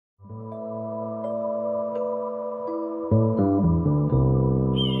Emergency.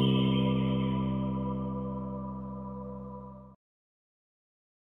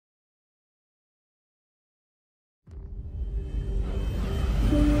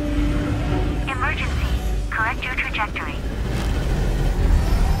 Correct your trajectory.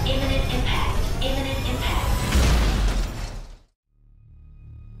 Imminent impact. Imminent impact.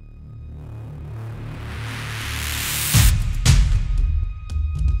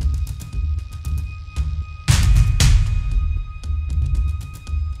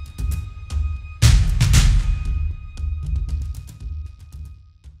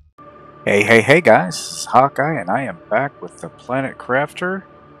 Hey guys, this is Hawkeye and I am back with the Planet Crafter,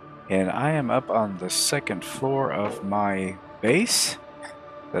 and I am up on the second floor of my base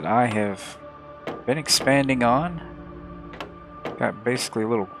that I have been expanding on. Got basically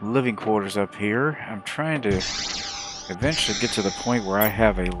little living quarters up here. I'm trying to eventually get to the point where I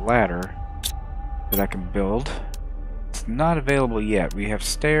have a ladder that I can build. It's not available yet. We have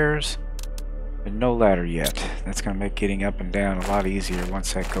stairs but no ladder yet. That's going to make getting up and down a lot easier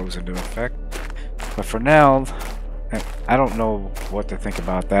once that goes into effect. But for now, I don't know what to think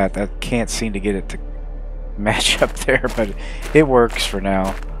about that. That can't seem to get it to match up there, but it works for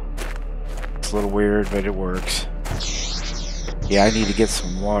now. It's a little weird, but it works. Yeah, I need to get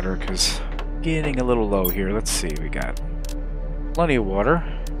some water because getting a little low here. Let's see, we got plenty of water.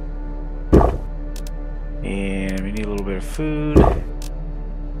 And we need a little bit of food.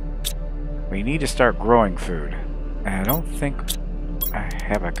 We need to start growing food. I don't think I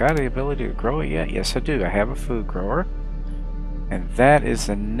got the ability to grow it yet. Yes, I do. I have a food grower. And that is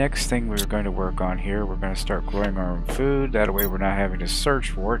the next thing we're going to work on here. We're going to start growing our own food. That way we're not having to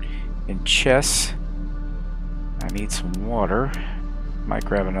search for it in chests. I need some water. Might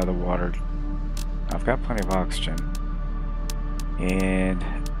grab another water. I've got plenty of oxygen. And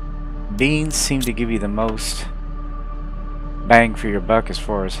beans seem to give you the most bang for your buck as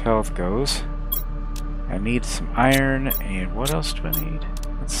far as health goes. I need some iron, and what else do I need?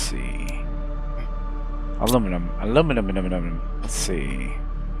 Let's see. Aluminum. Let's see.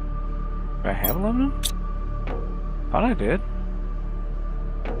 Do I have aluminum? Thought I did.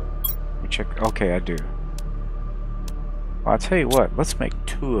 Let me check. Okay, I do. Well, I'll tell you what. Let's make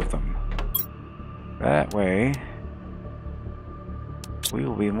 2 of them. That way we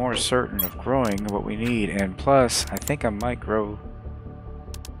will be more certain of growing what we need, and plus I think I might grow.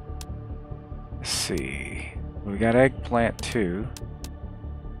 Let's see, we got eggplant too.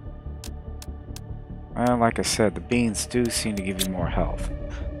 Well, like I said, the beans do seem to give you more health,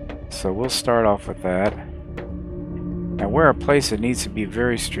 so we'll start off with that. Now we're a place that needs to be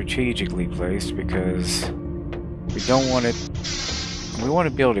very strategically placed because we don't want it, we want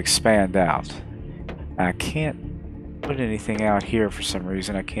to be able to expand out. I can't put anything out here for some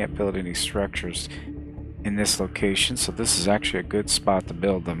reason. I can't build any structures in this location, so this is actually a good spot to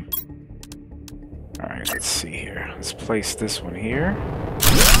build them. Alright, let's see here. Let's place this one here.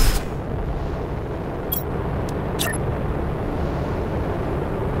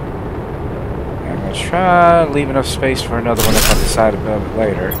 I'm going to try to leave enough space for another one if I decide to build it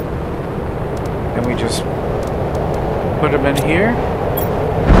later. Then we just put them in here.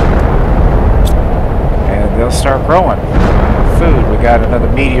 They'll start growing. Food, we got another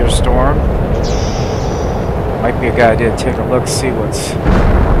meteor storm. Might be a good idea to take a look, see where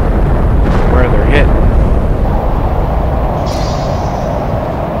they're hitting.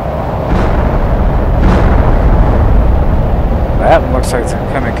 That one looks like it's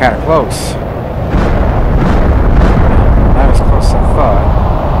coming kind of close. Not as close as I thought.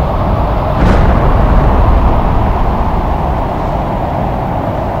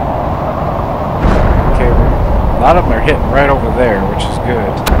 A lot of them are hitting right over there, which is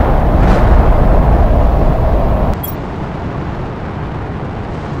good.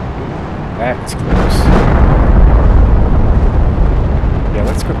 That's close. Yeah,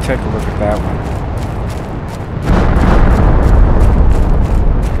 let's go take a look at that one.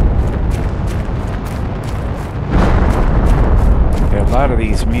 Yeah, a lot of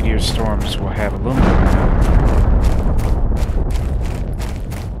these meteor storms will have aluminum in them.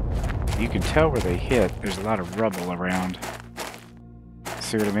 You can tell where they hit. There's a lot of rubble around.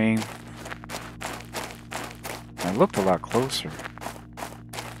 See what I mean? I looked a lot closer.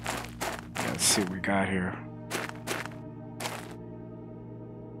 Yeah, let's see what we got here.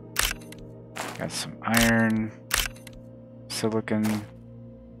 Got some iron, silicon.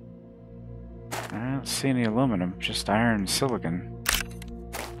 I don't see any aluminum, just iron and silicon.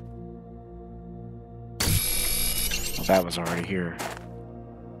 Well, that was already here.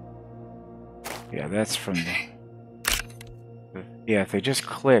 Yeah, that's from the... Yeah, if they just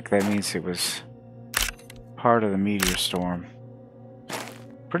click, that means it was part of the meteor storm.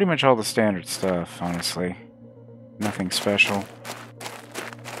 Pretty much all the standard stuff, honestly. Nothing special.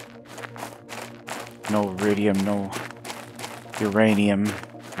 No iridium, no uranium,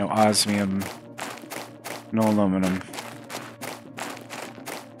 no osmium, no aluminum.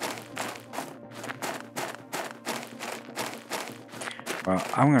 Well,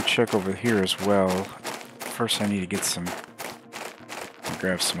 I'm going to check over here as well. First I need to get some...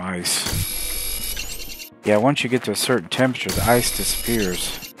 grab some ice. Yeah, once you get to a certain temperature, the ice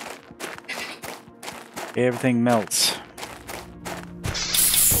disappears. Everything melts.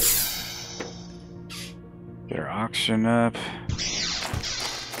 Get our oxygen up.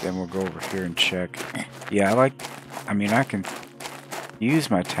 Then we'll go over here and check. Yeah, I mean, I can use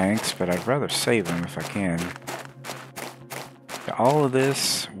my tanks, but I'd rather save them if I can. All of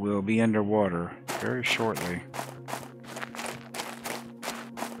this will be underwater very shortly.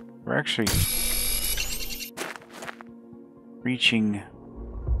 We're actually reaching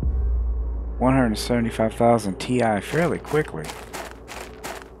 175,000 Ti fairly quickly.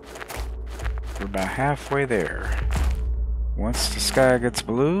 We're about halfway there. Once the sky gets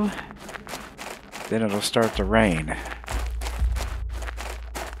blue, then it'll start to rain.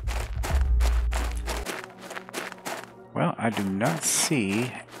 Well, I do not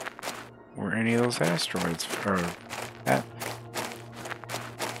see where any of those asteroids or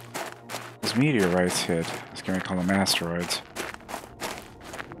those meteorites hit. I was going to call them asteroids.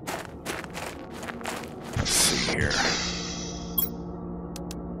 Let's see here.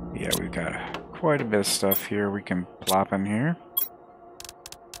 Yeah, we've got quite a bit of stuff here we can plop in here.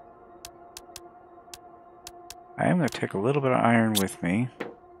 I am going to take a little bit of iron with me.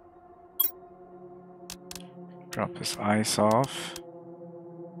 Drop this ice off.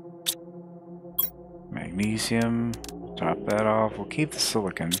 Magnesium. Drop that off. We'll keep the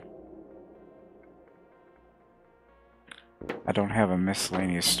silicon. I don't have a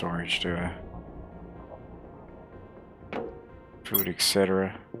miscellaneous storage, do I? Food,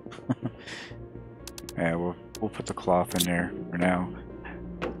 etc. Yeah, we'll put the cloth in there for now.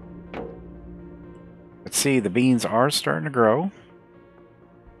 Let's see, the beans are starting to grow.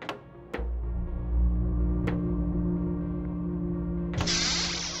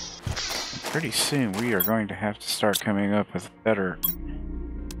 Pretty soon we are going to have to start coming up with better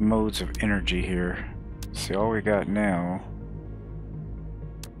modes of energy here. See, all we got now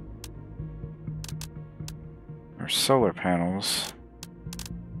are solar panels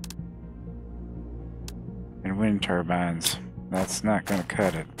and wind turbines. That's not going to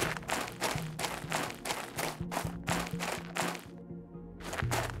cut it.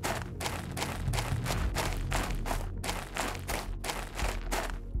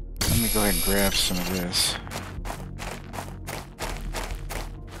 Let me go ahead and grab some of this.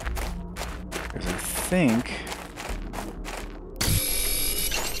 Because I think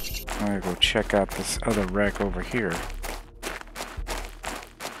I'm going to go check out this other wreck over here.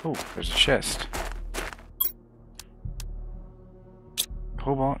 Oh, there's a chest.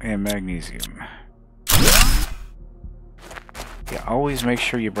 Cobalt and magnesium. Yeah, always make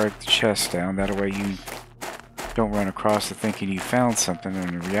sure you break the chest down. That way you don't run across it thinking you found something, and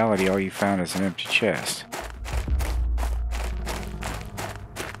in reality all you found is an empty chest.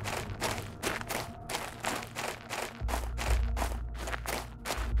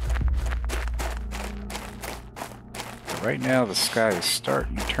 But right now the sky is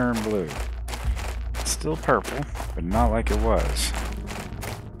starting to turn blue. It's still purple, but not like it was.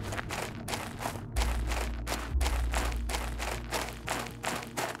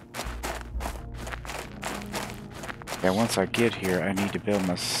 Yeah, once I get here, I need to build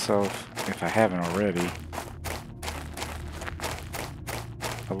myself, if I haven't already,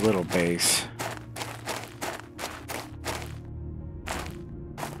 a little base.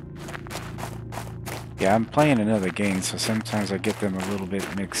 Yeah, I'm playing another game, so sometimes I get them a little bit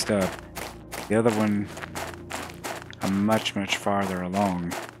mixed up. The other one, I'm much farther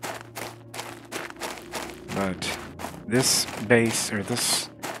along. But this base, or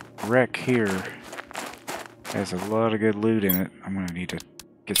this wreck here, has a lot of good loot in it. I'm going to need to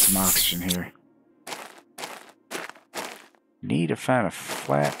get some oxygen here. Need to find a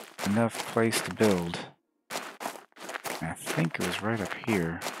flat enough place to build. I think it was right up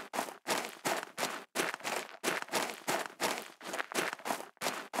here.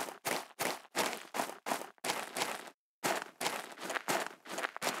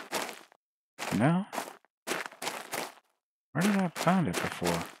 No? Where did I find it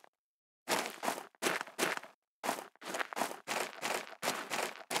before?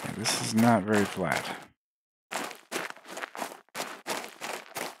 This is not very flat.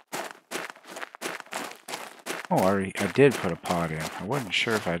 Oh, I did put a pod in. I wasn't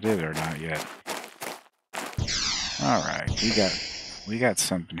sure if I did or not yet. Alright, we got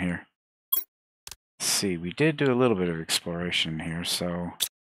something here. Let's see, we did do a little bit of exploration here, so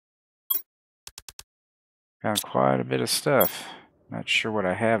got quite a bit of stuff. Not sure what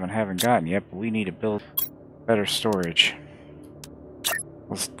I have and haven't gotten yet, but we need to build better storage.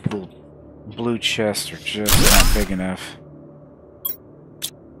 Those little blue chests are just not big enough.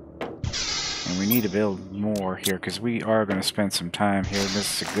 And we need to build more here because we are going to spend some time here.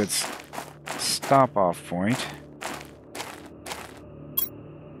 This is a good stop-off point.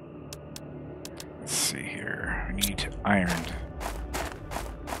 Let's see here. We need iron.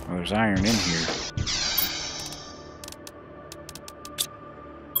 Well, there's iron in here.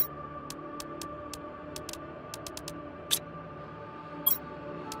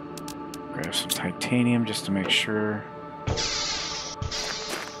 Grab some titanium just to make sure.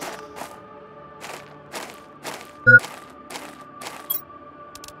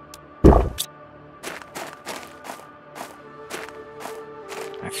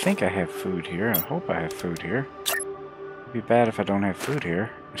 I think I have food here. I hope I have food here. It'd be bad if I don't have food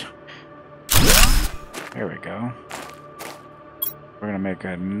here. There we go. We're gonna make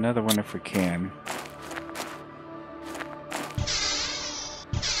another one if we can.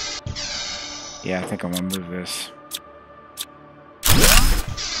 Yeah, I think I'm gonna move this.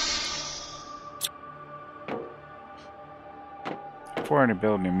 Before I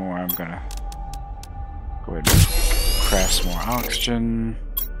build any more, I'm gonna go ahead and craft some more oxygen.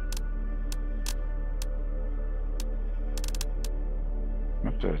 I'm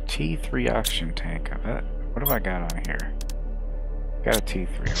up to a T3 oxygen tank. I bet. What have I got on here? Got a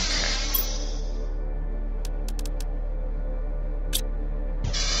T3, okay.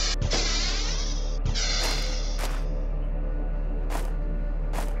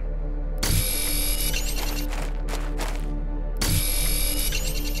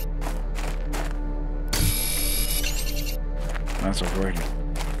 Might as well go ahead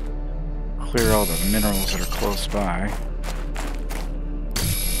and clear all the minerals that are close by.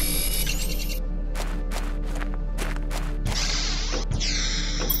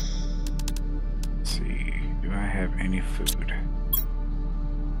 Let's see, do I have any food?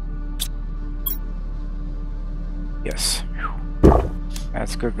 Yes.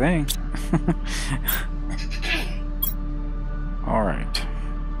 That's a good thing. Alright.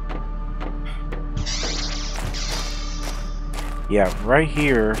 Yeah, right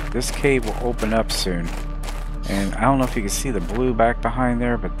here, this cave will open up soon. And I don't know if you can see the blue back behind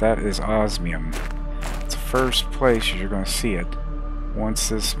there, but that is osmium. It's the first place you're going to see it once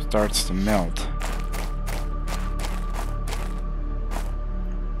this starts to melt.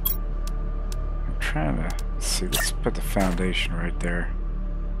 I'm trying to see, let's put the foundation right there.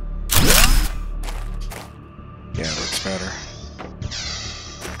 Yeah, it looks better.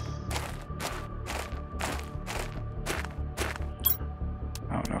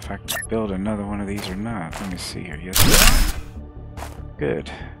 I don't know if I can build another one of these or not. Let me see here. Yes, I can. Good.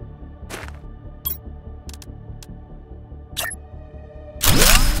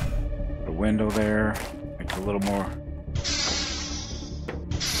 Put a window there. Make it a little more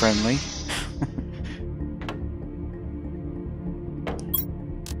friendly.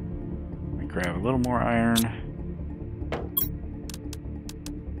 Let me grab a little more iron.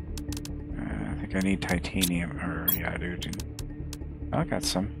 I think I need titanium. Or, yeah, I do. I got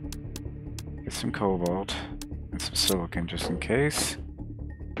some. Get some cobalt and some silicon just in case.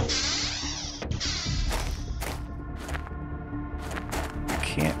 I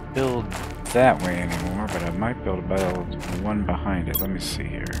can't build that way anymore, but I might be able to build one behind it. Let me see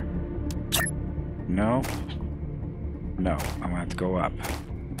here. No. No, I'm gonna have to go up.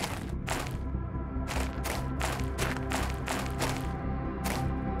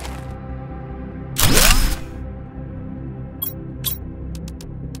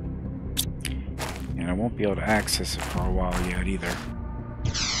 I won't be able to access it for a while yet either. Alright,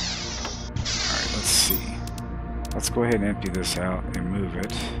 let's see. Let's go ahead and empty this out and move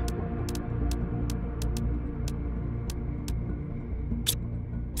it.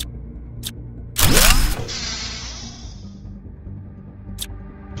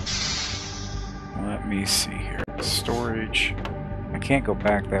 Let me see here. Storage. I can't go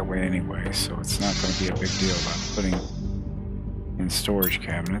back that way anyway, so it's not going to be a big deal about putting in storage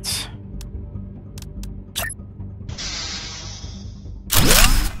cabinets.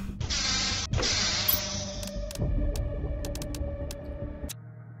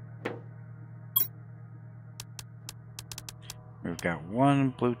 We've got one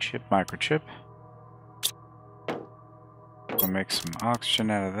blue chip microchip. We'll make some oxygen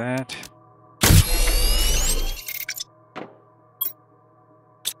out of that.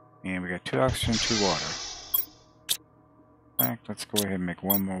 And we got 2 oxygen, 2 water. In fact, let's go ahead and make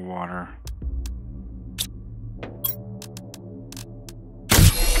 1 more water.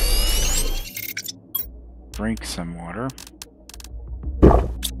 Drink some water.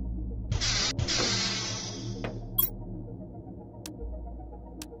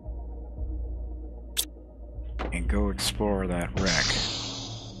 And go explore that wreck.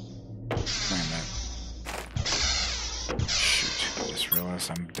 Shoot, I just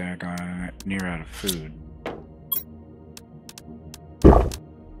realized I'm daggone near out of food.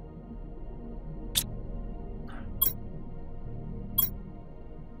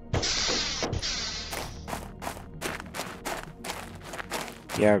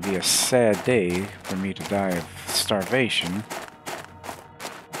 Yeah, it would be a sad day for me to die of starvation,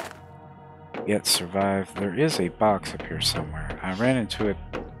 yet survive. There is a box up here somewhere. I ran into it.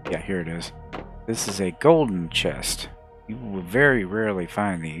 Yeah, here it is. This is a golden chest. You will very rarely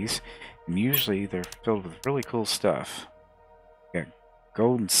find these, and usually they're filled with really cool stuff. Got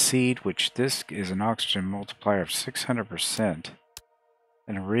golden seed, which this is an oxygen multiplier of 600%.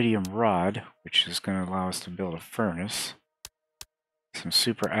 An iridium rod, which is going to allow us to build a furnace. Some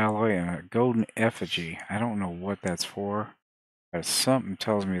super alloy and a golden effigy. I don't know what that's for, but something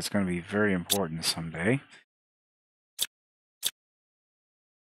tells me it's going to be very important someday.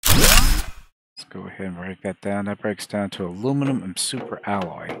 Let's go ahead and break that down. That breaks down to aluminum and super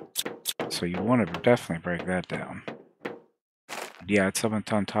alloy. So you want to definitely break that down. Yeah, it's up on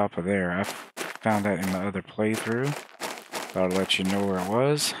top of there. I found that in my other playthrough. Thought I'd let you know where it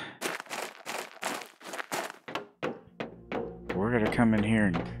was. We're going to come in here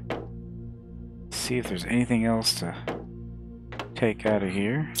and see if there's anything else to take out of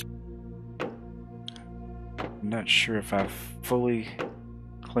here. I'm not sure if I've fully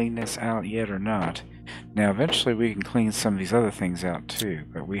cleaned this out yet or not. Now, eventually we can clean some of these other things out too,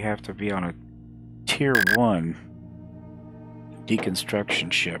 but we have to be on a tier 1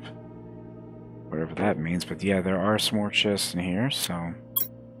 deconstruction ship. Whatever that means, but yeah, there are some more chests in here, so...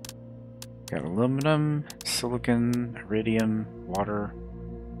 Got aluminum, silicon, iridium, water.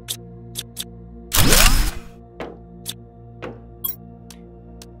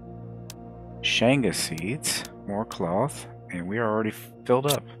 Shanga seeds, more cloth, and we are already filled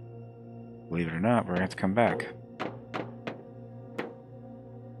up. Believe it or not, we're going to have to come back.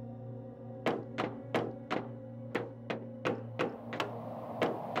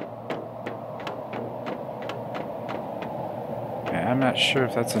 I'm not sure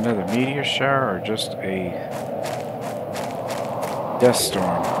if that's another meteor shower or just a dust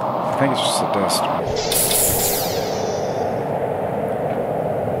storm. I think it's just a dust storm.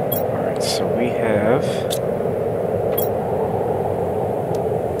 Alright, so we have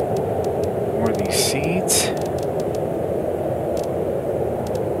more of these seeds.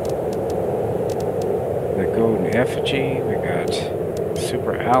 The golden effigy. We got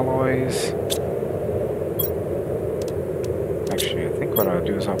super alloys. Actually, I think what I'll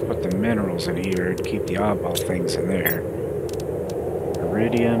do is I'll put the minerals in here and keep the oddball things in there.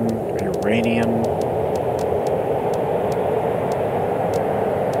 Iridium, uranium,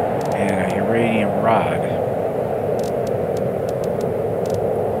 and a uranium rod.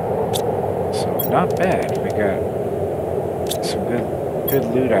 So not bad. We got some good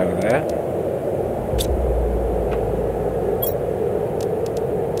loot out of that.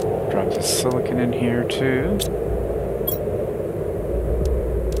 Drop the silicon in here too.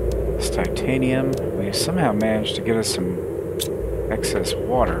 Titanium. We somehow managed to get us some excess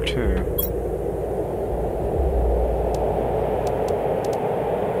water too.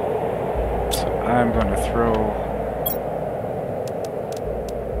 So I'm going to throw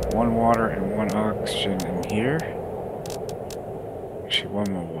 1 water and 1 oxygen in here. Actually,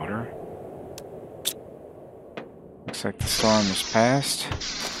 1 more water. Looks like the storm has passed.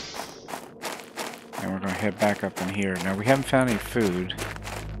 And we're going to head back up in here. Now, we haven't found any food.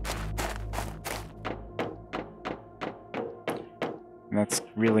 And that's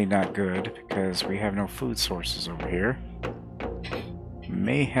really not good because we have no food sources over here. We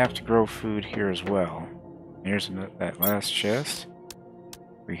may have to grow food here as well. Here's that last chest.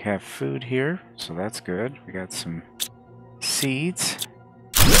 We have food here, so that's good. We got some seeds.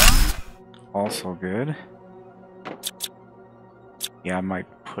 Also good. Yeah, I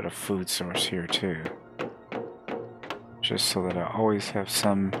might put a food source here too. Just so that I always have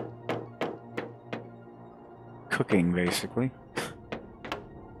some cooking, basically.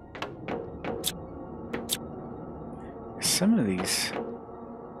 Some of these,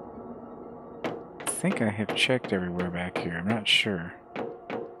 I think I have checked everywhere back here. I'm not sure.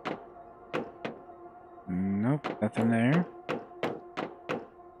 Nope, nothing there.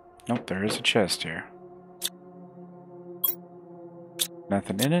 Nope, there is a chest here.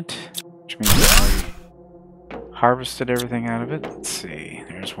 Nothing in it, which means I already harvested everything out of it. Let's see,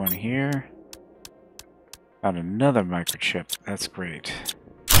 there's one here. Found another microchip, that's great.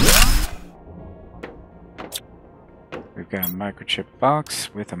 We've got a microchip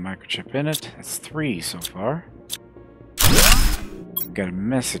box with a microchip in it. That's 3 so far. We've got a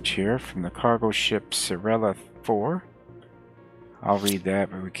message here from the cargo ship Cirella 4. I'll read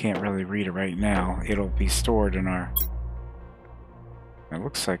that, but we can't really read it right now. It'll be stored in our... It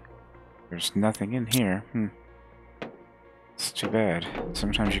looks like there's nothing in here. It's too bad.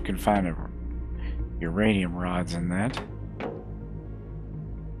 Sometimes you can find uranium rods in that.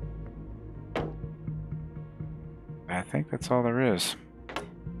 I think that's all there is.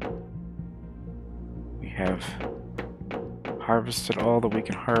 We have harvested all that we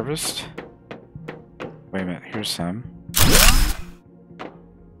can harvest. Wait a minute, here's some.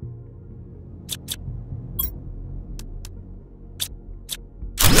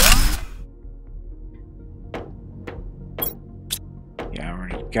 Yeah, I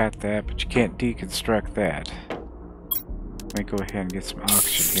already got that, but you can't deconstruct that. Let me go ahead and get some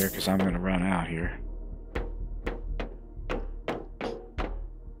oxygen here because I'm going to run out here.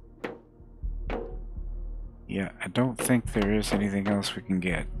 Yeah, I don't think there is anything else we can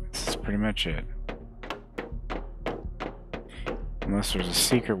get. This is pretty much it. Unless there's a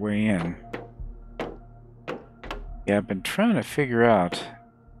secret way in. Yeah, I've been trying to figure out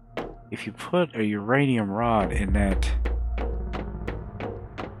if you put a uranium rod in that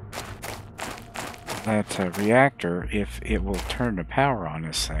reactor, if it will turn the power on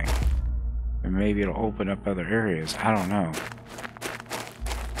this thing. And maybe it'll open up other areas. I don't know.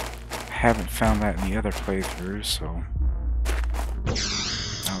 Haven't found that in the other playthrough, so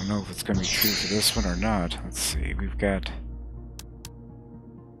I don't know if it's going to be true for this one or not. Let's see, we've got...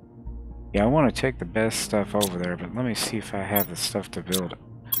 Yeah, I want to take the best stuff over there, but let me see if I have the stuff to build a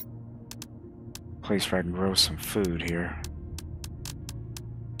place where I can grow some food here.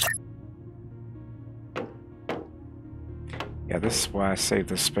 Yeah, this is why I saved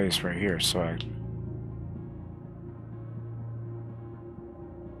this space right here, so I...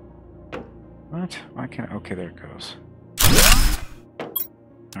 What? Why can't I? Okay, there it goes.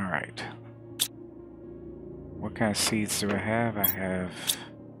 Alright. What kind of seeds do I have? I have...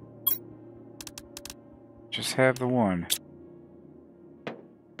 Just have the one.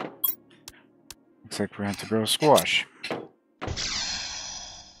 Looks like we're going to have to grow squash.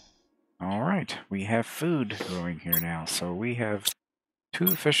 Alright, we have food growing here now, so we have 2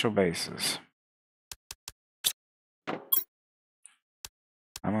 official bases. I'm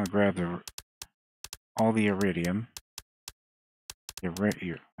going to grab all the iridium.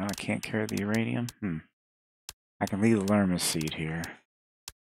 I can't carry the uranium? I can leave the lerma seed here.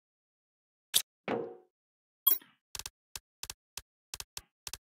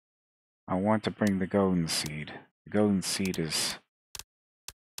 I want to bring the golden seed. The golden seed is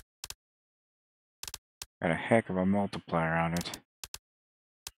got a heck of a multiplier on it.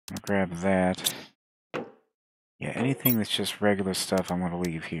 I'm gonna grab that. Yeah, anything that's just regular stuff I'm gonna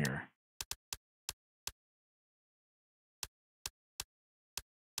leave here.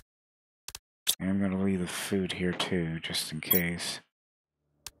 And I'm gonna leave the food here too, just in case.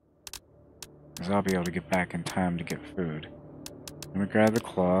 Because I'll be able to get back in time to get food. Let me grab the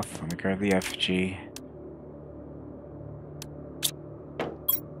cloth, let me grab the effigy.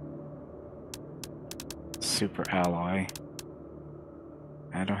 Super alloy.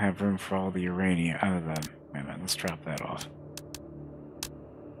 I don't have room for all the uranium out of them. Wait a minute, let's drop that off.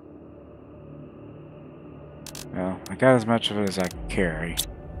 Well, I got as much of it as I can carry.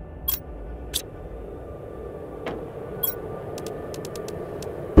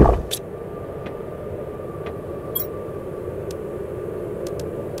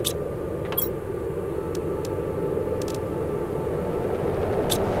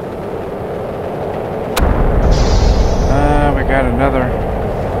 Got another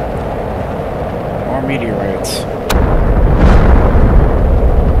more meteorites.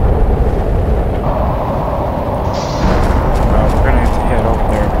 Well, we're gonna have to head over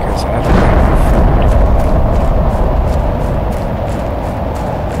there because I don't have any food.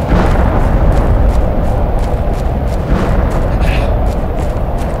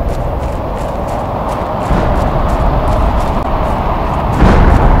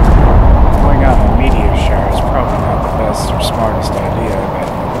 Going out on a meteor shower is probably not the best or smartest idea, but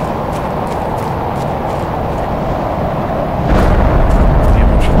the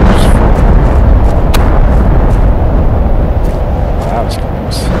inventory's full. Well, that was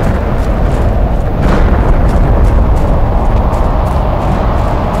close.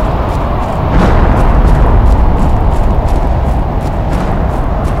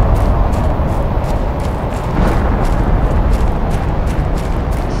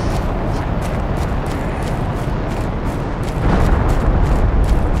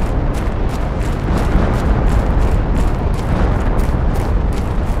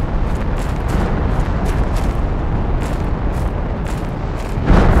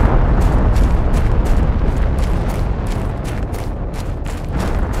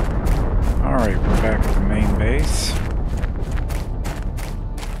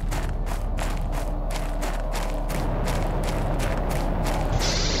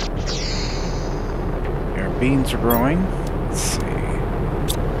 beans are growing. Let's see.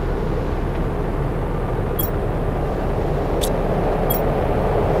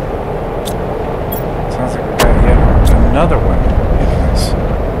 Sounds like we got yet another one hitting us.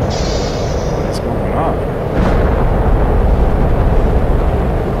 What is going on?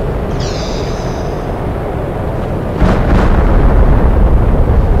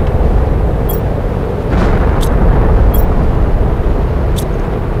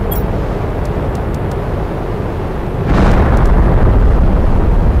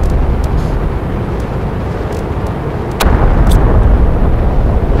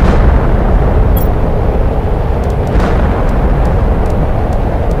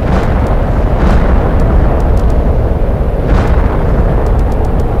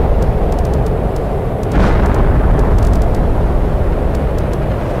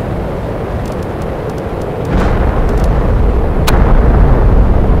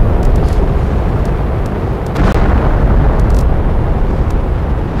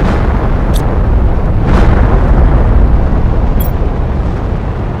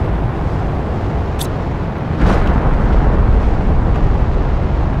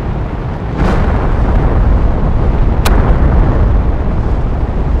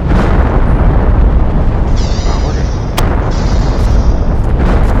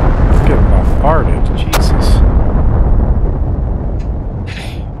 Bombarded, Jesus.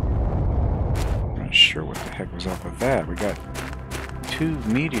 Not sure what the heck was up with that. We got 2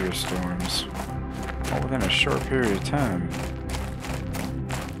 meteor storms all within a short period of time.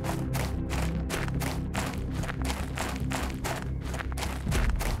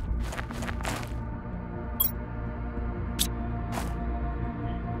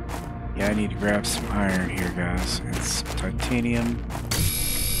 Yeah, I need to grab some iron here, guys. It's titanium.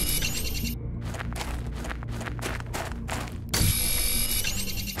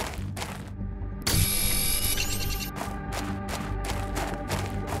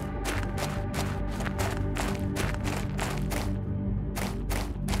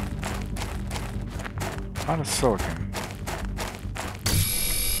 A lot of silicon.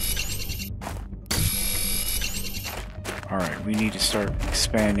 Alright, we need to start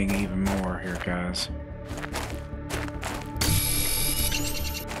expanding even more here, guys.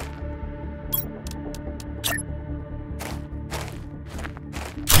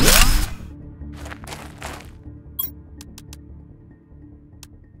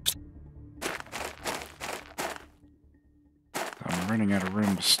 I'm running out of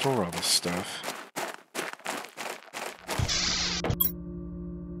room to store all this stuff.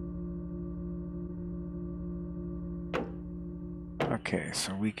 Okay,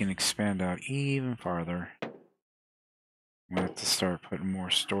 so we can expand out even farther. I'm gonna have to start putting more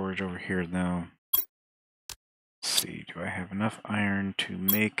storage over here now. Let's see, do I have enough iron to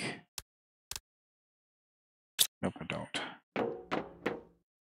make... Nope, I don't.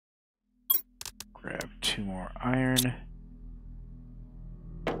 Grab 2 more iron.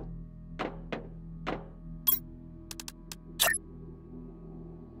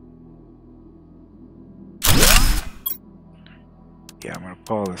 Yeah, I'm going to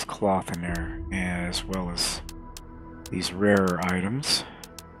put all this cloth in there, as well as these rarer items,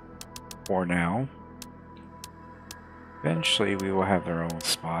 for now. Eventually, we will have their own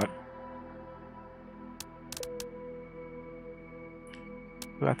spot.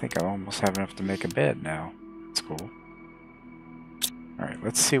 Ooh, I think I almost have enough to make a bed now. That's cool. Alright,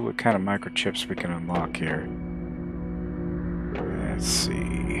 let's see what kind of microchips we can unlock here. Let's see.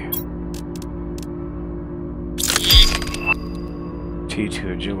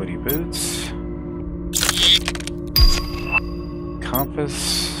 T2 agility boots,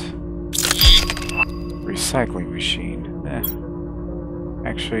 compass, recycling machine.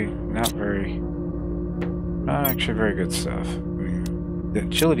 Actually, not actually very good stuff. I mean, the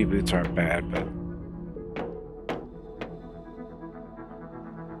agility boots aren't bad, but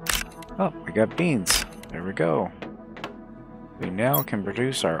oh, we got beans. There we go. We now can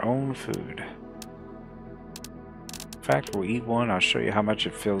produce our own food. In fact, we'll eat one. I'll show you how much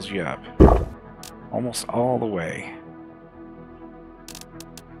it fills you up. Almost all the way.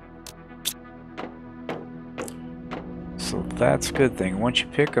 So that's a good thing. Once you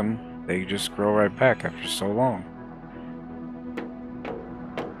pick them, they just grow right back after so long.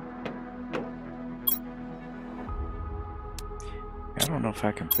 I don't know if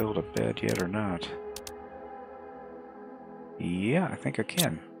I can build a bed yet or not. Yeah, I think I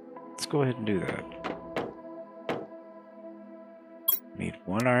can. Let's go ahead and do that. Need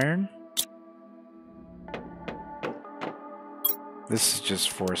 1 iron. This is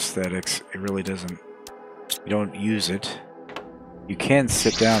just for aesthetics. It really doesn't... You don't use it. You can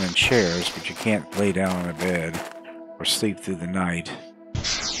sit down in chairs, but you can't lay down on a bed or sleep through the night.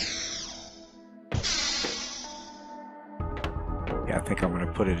 Yeah, I think I'm going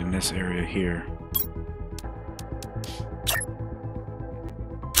to put it in this area here.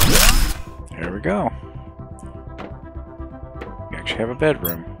 There we go. We actually have a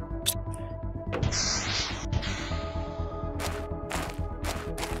bedroom.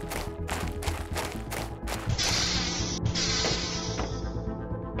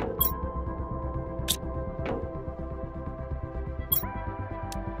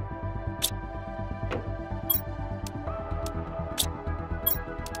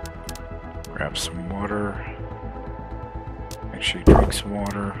 Grab some water. Actually drink some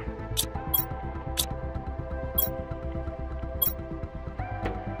water.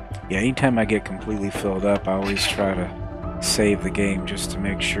 Yeah, anytime I get completely filled up, I always try to save the game just to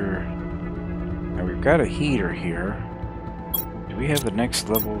make sure. Now we've got a heater here. Do we have the next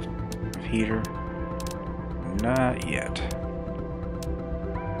level of heater? Not yet.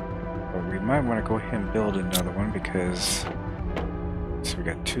 But we might want to go ahead and build another one because... So we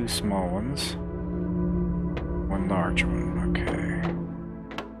got 2 small ones. 1 large one, okay.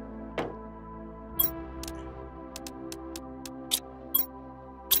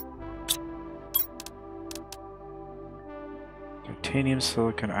 Titanium,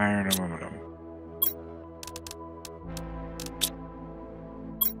 silicon, iron, aluminum.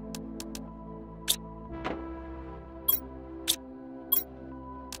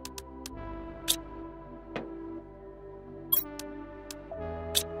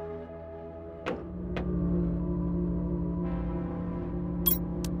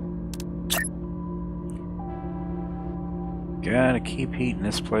 Gotta keep heating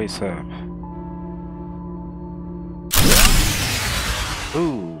this place up.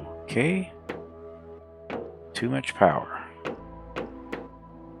 Ooh, okay. Too much power.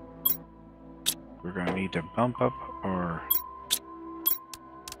 We're gonna need to bump up our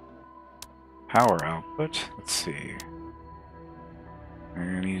power output. Let's see. I'm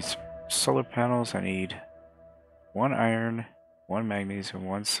gonna need solar panels. I need 1 iron, 1 magnesium,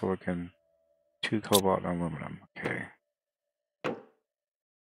 1 silicon, 2 cobalt, and aluminum. Okay.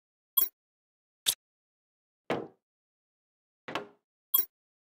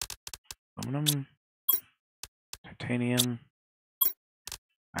 Aluminum, titanium,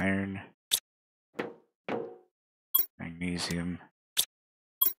 iron, magnesium,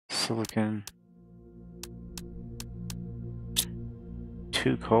 silicon,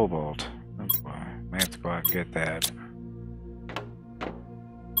 2 cobalt. Oh boy, I have to go out and get that.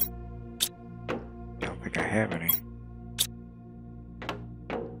 I don't think I have any.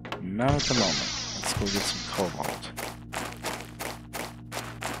 Not at the moment. Let's go get some cobalt.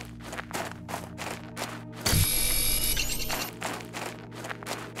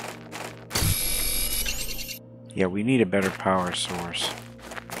 Yeah, we need a better power source.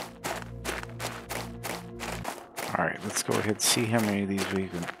 Alright, let's go ahead and see how many of these we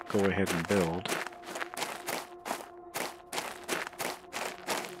can go ahead and build.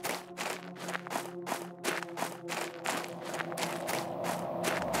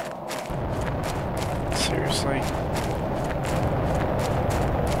 Seriously?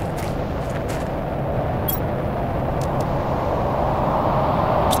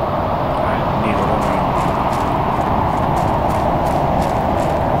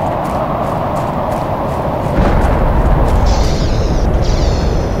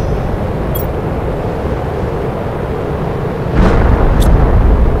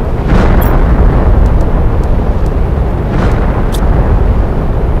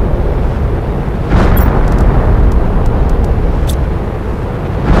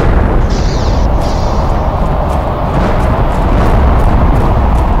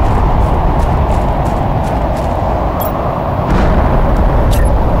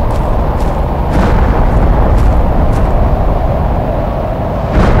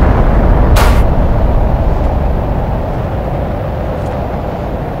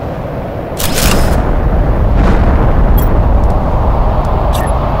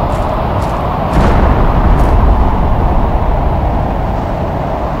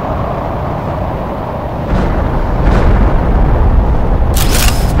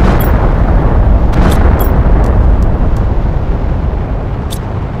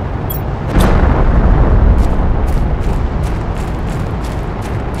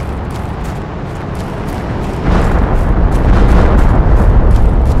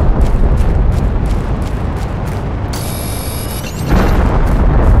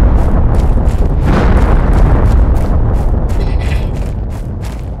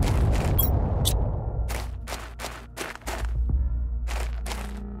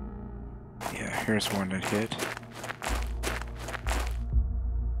 Yeah, here's one that hit.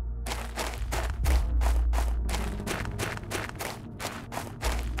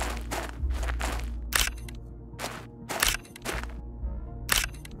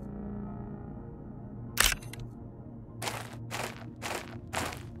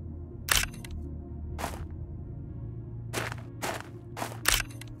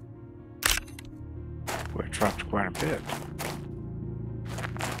 Boy, it dropped quite a bit.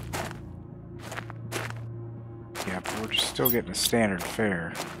 Yeah, but we're just still getting a standard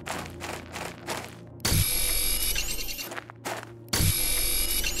fare.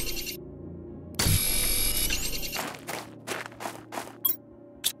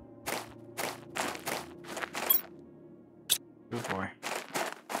 Oh boy.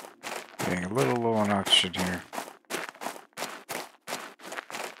 Getting a little low on oxygen here.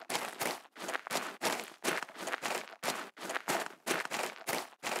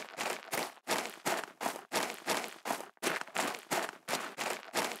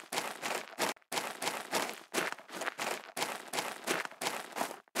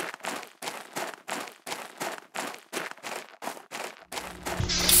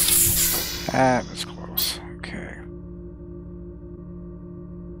 That was close. Okay.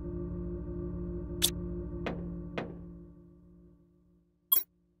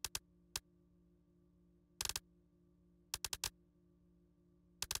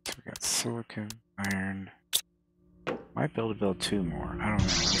 So we got silicon, iron. Might be able to build 2 more. I don't know.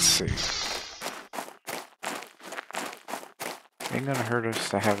 Let's see. Ain't gonna hurt us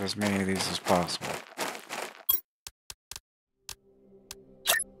to have as many of these as possible.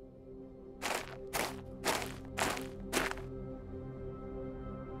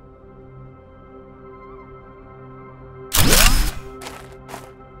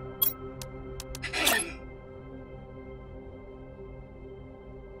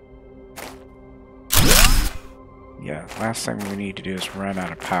 Yeah, last thing we need to do is run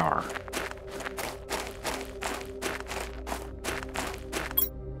out of power.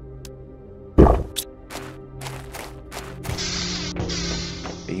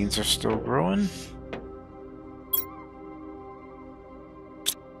 Beans are still growing.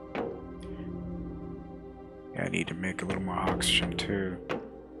 Yeah, I need to make a little more oxygen too.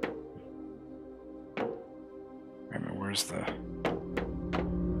 Wait a minute, where's the...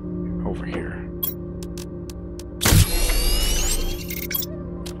 over here.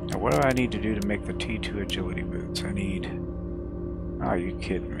 Now what do I need to do to make the T2 agility boots? I need... Oh, you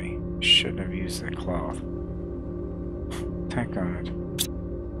kidding me. Shouldn't have used that cloth. Tank on it.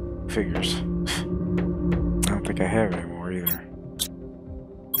 Figures. I don't think I have any more either.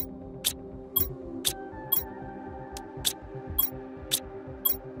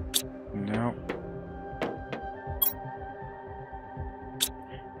 Nope.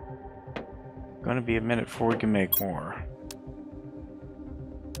 Gonna be a minute before we can make more.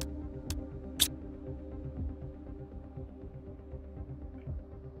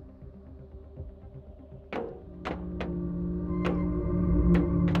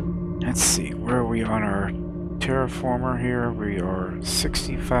 Let's see, where are we on our terraformer here? We are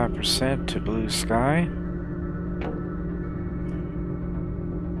 65% to blue sky.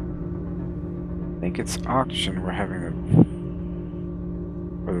 I think it's oxygen we're having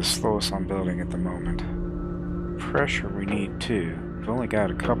the slowest on building at the moment. Pressure we need 2. We've only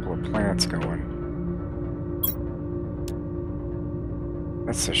got a couple of plants going.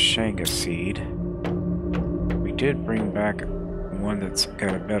 That's a Shanga seed. We did bring back one that's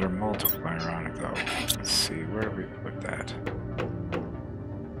got a better multiplier on it though. Let's see, where do we put that?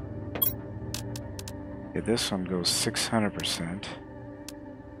 Yeah, this one goes 600%.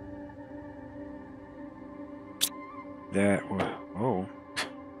 That will, oh,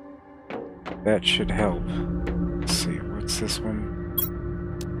 that should help. Let's see, what's this one?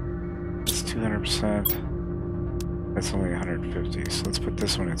 It's 200%. That's only 150, so let's put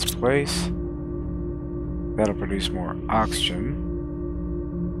this one in its place. That'll produce more oxygen.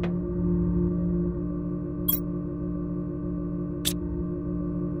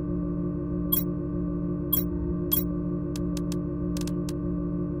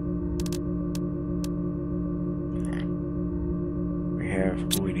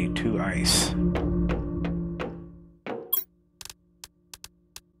 We need 2 ice.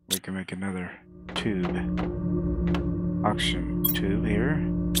 We can make another tube. Oxygen tube here.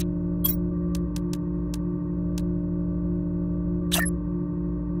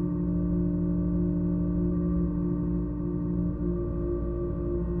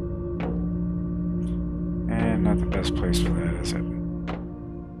 And not the best place for that, is it?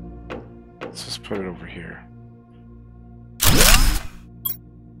 Let's just put it over here.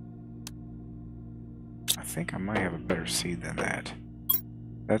 I think I might have a better seed than that.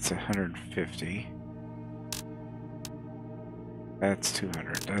 That's 150. That's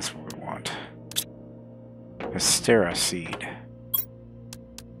 200. That's what we want. Astera seed.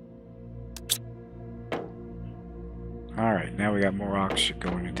 Alright, now we got more oxygen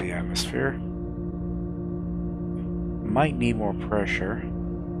going into the atmosphere. Might need more pressure.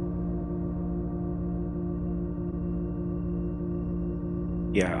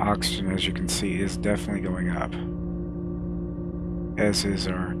 Yeah, oxygen, as you can see, is definitely going up. As is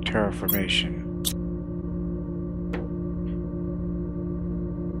our terraformation.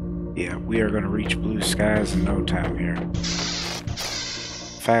 Yeah, we are going to reach blue skies in no time here. In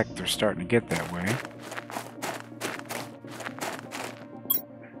fact, they're starting to get that way.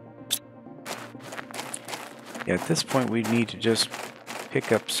 Yeah, at this point we need to just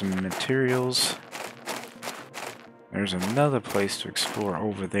pick up some materials. There's another place to explore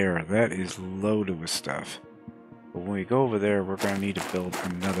over there. That is loaded with stuff. But when we go over there, we're going to need to build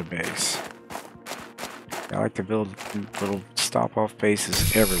another base. I like to build little stop-off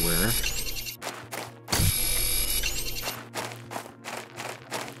bases everywhere.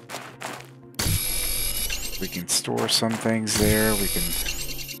 We can store some things there. We can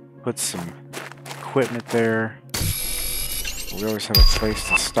put some equipment there. We always have a place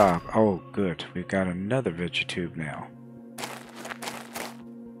to stop. Oh, good. We've got another vegetube now.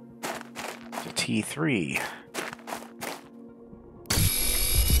 The T3.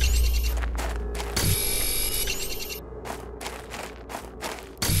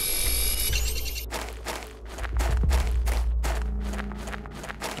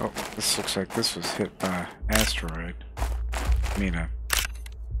 Oh, this looks like this was hit by an asteroid. I mean, a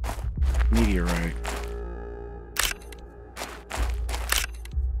meteorite.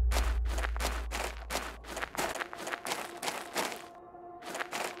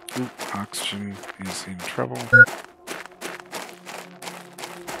 Ooh, oxygen is in trouble.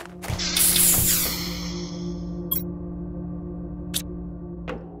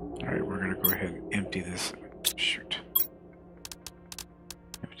 Alright, we're gonna go ahead and empty this. Shoot.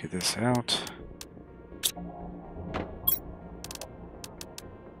 Empty this out.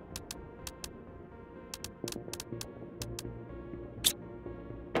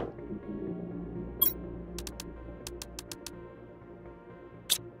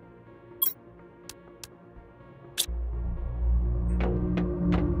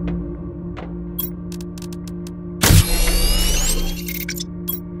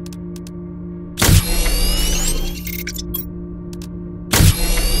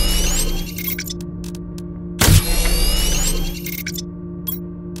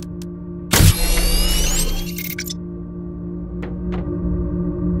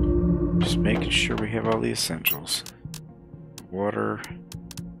 Making sure we have all the essentials. Water,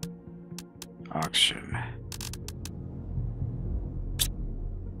 oxygen.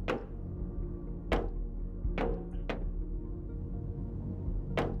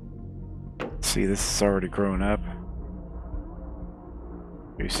 See, this is already grown up.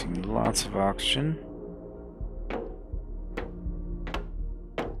 Producing lots of oxygen.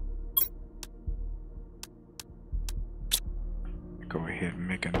 Go ahead and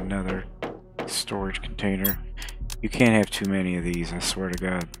make another storage container. You can't have too many of these, I swear to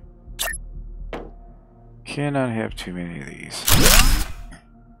God. Cannot have too many of these.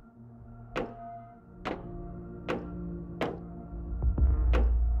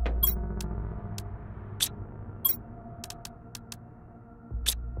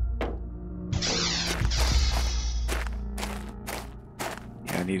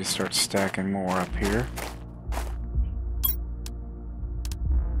 Yeah, I need to start stacking more up here.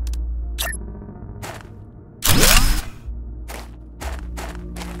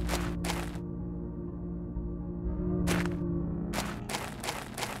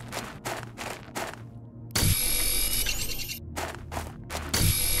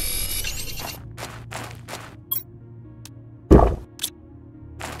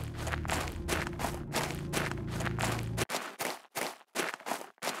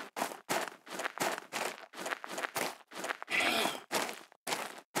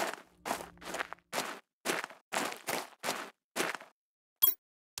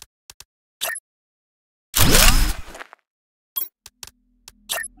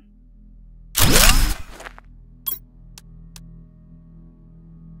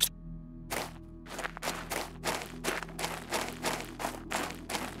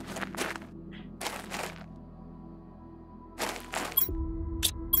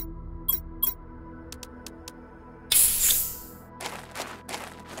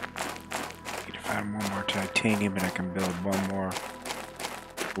 Find one more titanium and I can build one more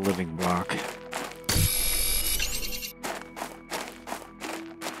living block.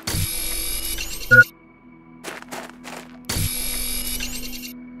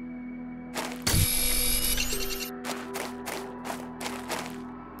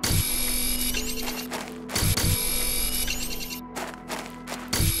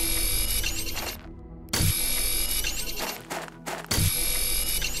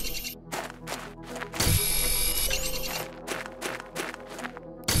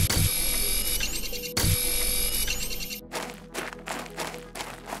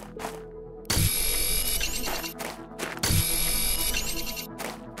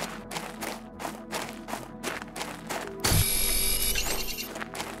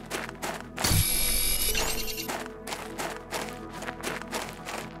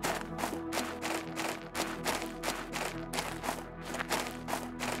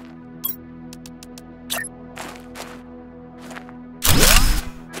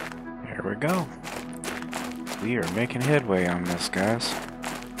 There we go. We are making headway on this, guys.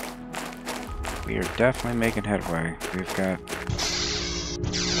 We are definitely making headway. We've got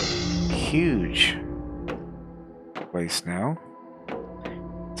a huge place now.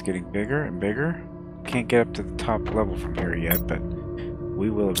 It's getting bigger and bigger. Can't get up to the top level from here yet, but we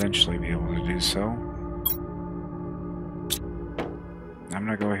will eventually be able to do so. I'm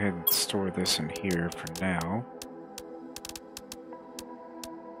gonna go ahead and store this in here for now.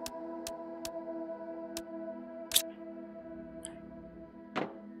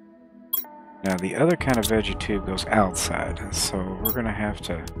 Now the other kind of veggie tube goes outside, so we're gonna have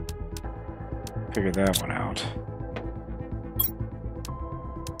to figure that one out.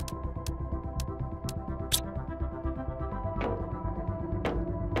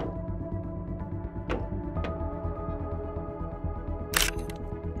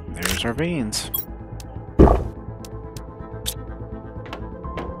 There's our beans.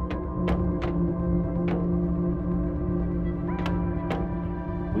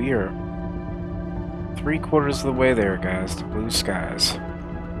 We are 3/4 of the way there, guys, to blue skies.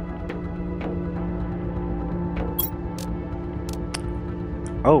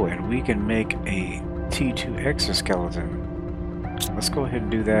 Oh, and we can make a T2 exoskeleton. Let's go ahead and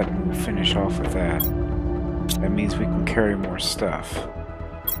do that, and we'll finish off with that. That means we can carry more stuff.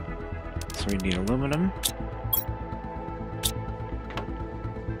 So we need aluminum.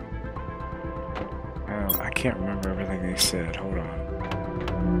 Well, I can't remember everything they said. Hold on.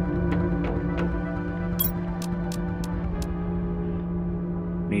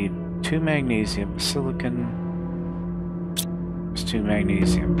 Need 2 magnesium, silicon. There's 2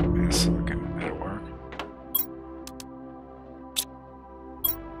 magnesium and silicon. That'll work.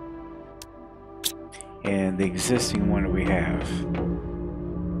 And the existing one that we have.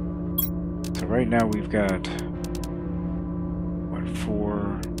 So right now we've got, what,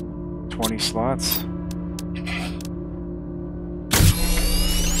 420 slots?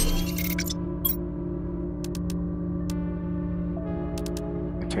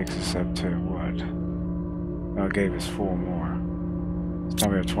 Takes us up to what? Oh, it gave us 4 more. So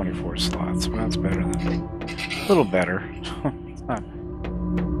now we have 24 slots. Well, that's better than... a little better. It's not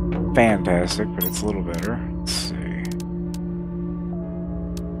fantastic, but it's a little better. Let's see.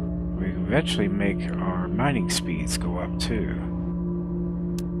 We eventually make our mining speeds go up too.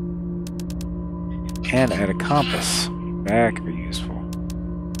 And add a compass. That could be useful.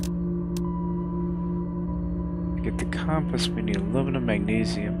 To get the compass, we need aluminum,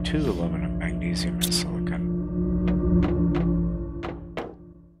 magnesium, 2 aluminum, magnesium, and silicon.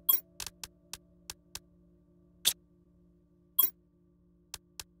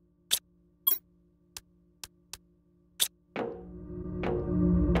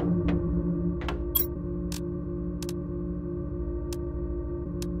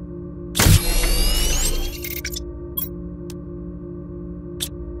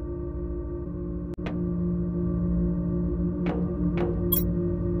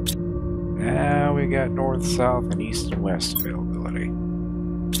 Got north, south, and east and west availability.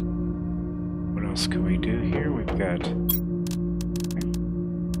 What else can we do here? We've got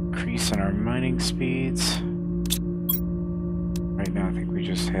increase in our mining speeds. Right now I think we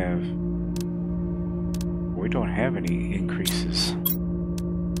just have... we don't have any increases.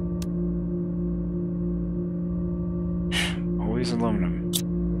 Always aluminum.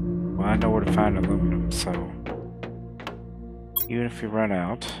 Well, I know where to find aluminum, so even if we run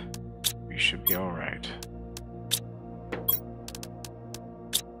out, we should be all right.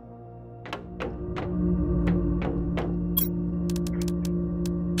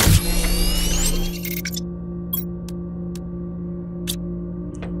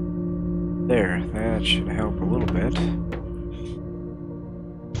 There, that should help a little bit.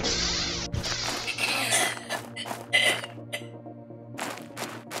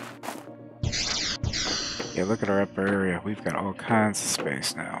 Yeah, look at our upper area. We've got all kinds of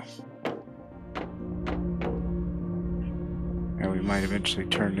space now. And we might eventually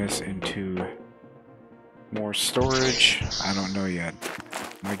turn this into more storage. I don't know yet.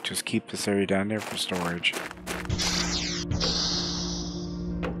 Might just keep this area down there for storage.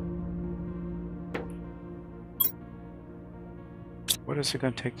 What is it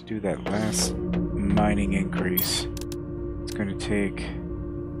going to take to do that last mining increase? It's going to take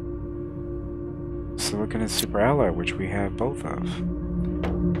silicon and super alloy, which we have both of.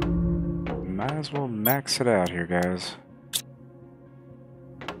 Might as well max it out here, guys.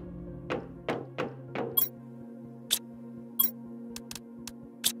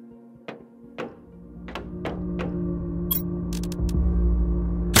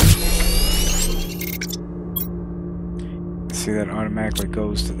 See, see that automatically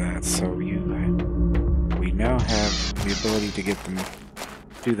goes to that. So we now have the ability to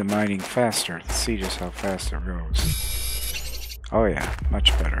do the mining faster. Let's see just how fast it goes. Oh yeah,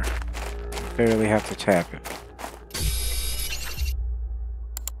 much better. Barely have to tap it.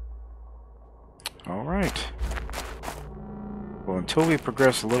 Alright. Well, until we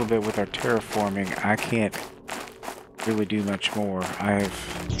progress a little bit with our terraforming, I can't really do much more.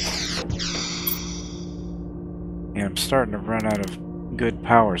 And I'm starting to run out of good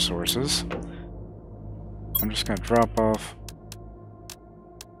power sources. I'm just going to drop off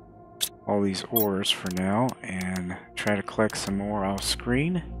all these ores for now and try to collect some more off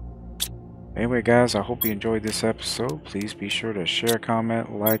screen. Anyway guys, I hope you enjoyed this episode. Please be sure to share,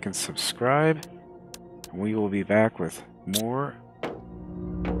 comment, like, and subscribe. We will be back with more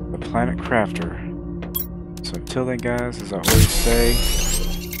The Planet Crafter. So until then guys, as I always say,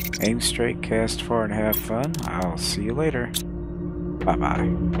 aim straight, cast far, and have fun. I'll see you later.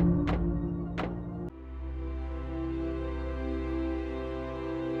 Bye-bye.